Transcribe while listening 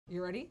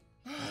You ready?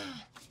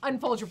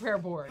 Unfold your prayer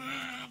board.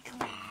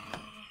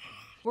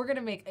 We're gonna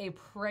make a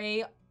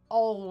pray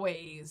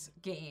always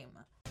game.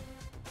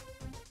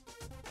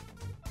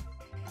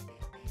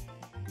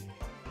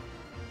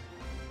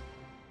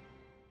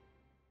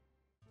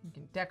 You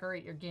can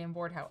decorate your game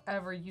board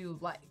however you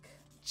like.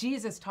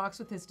 Jesus talks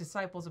with his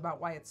disciples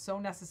about why it's so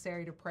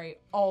necessary to pray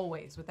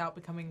always without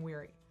becoming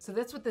weary. So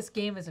that's what this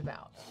game is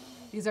about.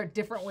 These are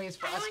different ways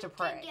for us to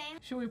pray.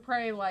 Should we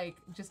pray like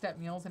just at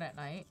meals and at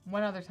night?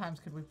 When other times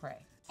could we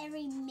pray?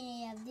 Every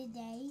minute of the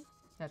day.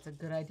 That's a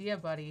good idea,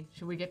 buddy.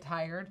 Should we get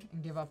tired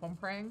and give up on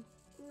praying?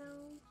 No.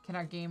 Can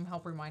our game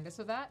help remind us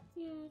of that?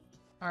 Yeah.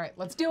 All right,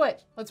 let's do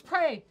it. Let's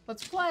pray.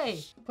 Let's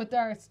play. Put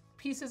our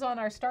pieces on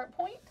our start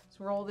point. Let's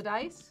roll the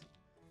dice.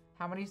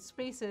 How many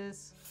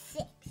spaces?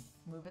 6.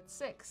 Move it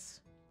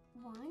 6.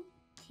 1,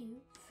 2,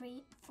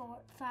 3, 4,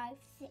 5,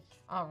 6.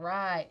 All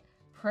right.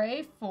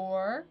 Pray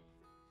for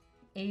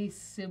a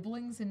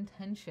sibling's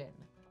intention.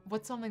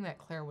 What's something that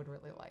Claire would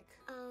really like?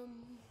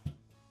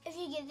 If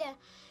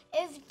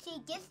she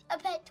gets a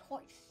pet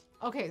horse.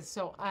 Okay,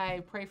 so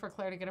I pray for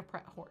Claire to get a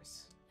pet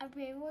horse. I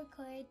pray for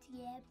Claire to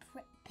get a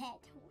pet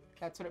horse.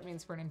 That's what it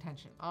means for an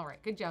intention. All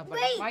right, good job,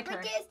 buddy. Wait, My but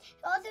turn. there's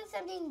also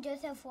something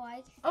Joseph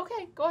likes.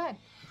 Okay, go ahead.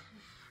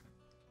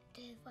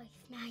 Joseph likes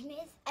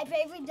magnets. I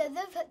pray for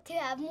Joseph to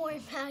have more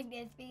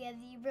magnets because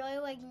he really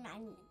likes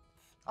magnets.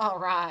 All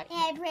right. And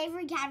I pray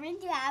for Karen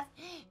to have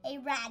a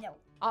rattle.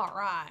 All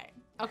right.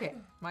 Okay,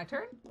 my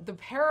turn. The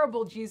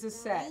parable Jesus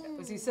said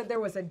was he said there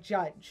was a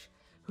judge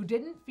who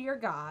didn't fear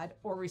God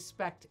or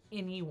respect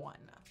anyone.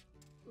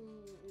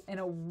 And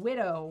a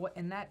widow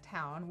in that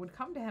town would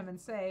come to him and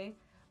say,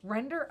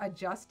 "Render a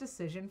just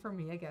decision for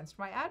me against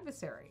my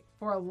adversary."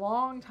 For a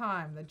long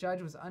time, the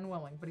judge was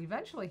unwilling, but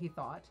eventually he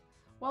thought,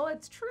 well,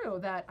 it's true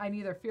that I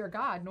neither fear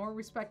God nor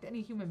respect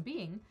any human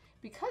being.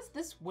 Because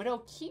this widow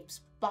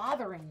keeps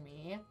bothering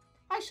me,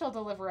 I shall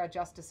deliver a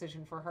just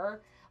decision for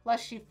her,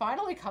 lest she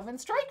finally come and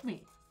strike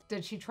me.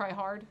 Did she try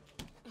hard?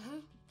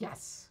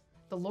 Yes.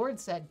 The Lord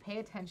said, pay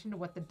attention to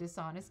what the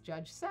dishonest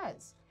judge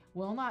says.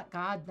 Will not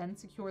God then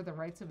secure the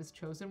rights of his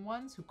chosen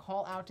ones who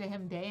call out to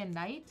him day and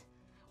night?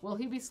 Will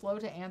he be slow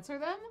to answer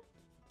them?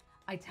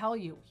 I tell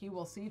you, he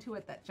will see to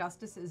it that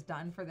justice is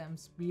done for them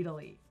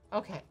speedily.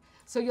 Okay,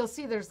 so you'll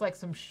see there's like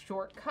some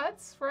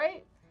shortcuts,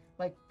 right?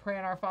 Like pray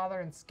on our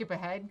Father and skip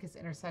ahead because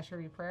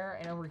intercessory prayer.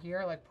 And over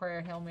here, like pray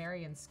a Hail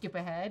Mary and skip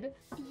ahead.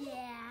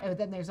 Yeah. And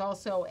then there's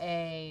also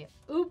a,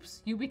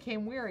 oops, you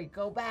became weary,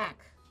 go back.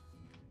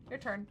 Your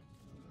turn.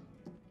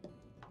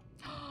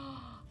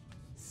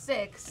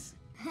 6.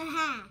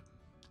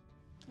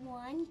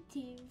 1,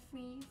 2,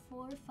 3,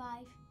 4,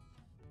 5,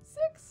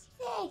 6.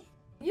 6.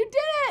 You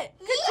did it!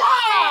 Good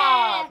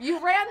Yeah! job!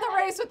 You ran the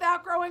race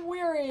without growing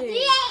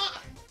weary. Yeah!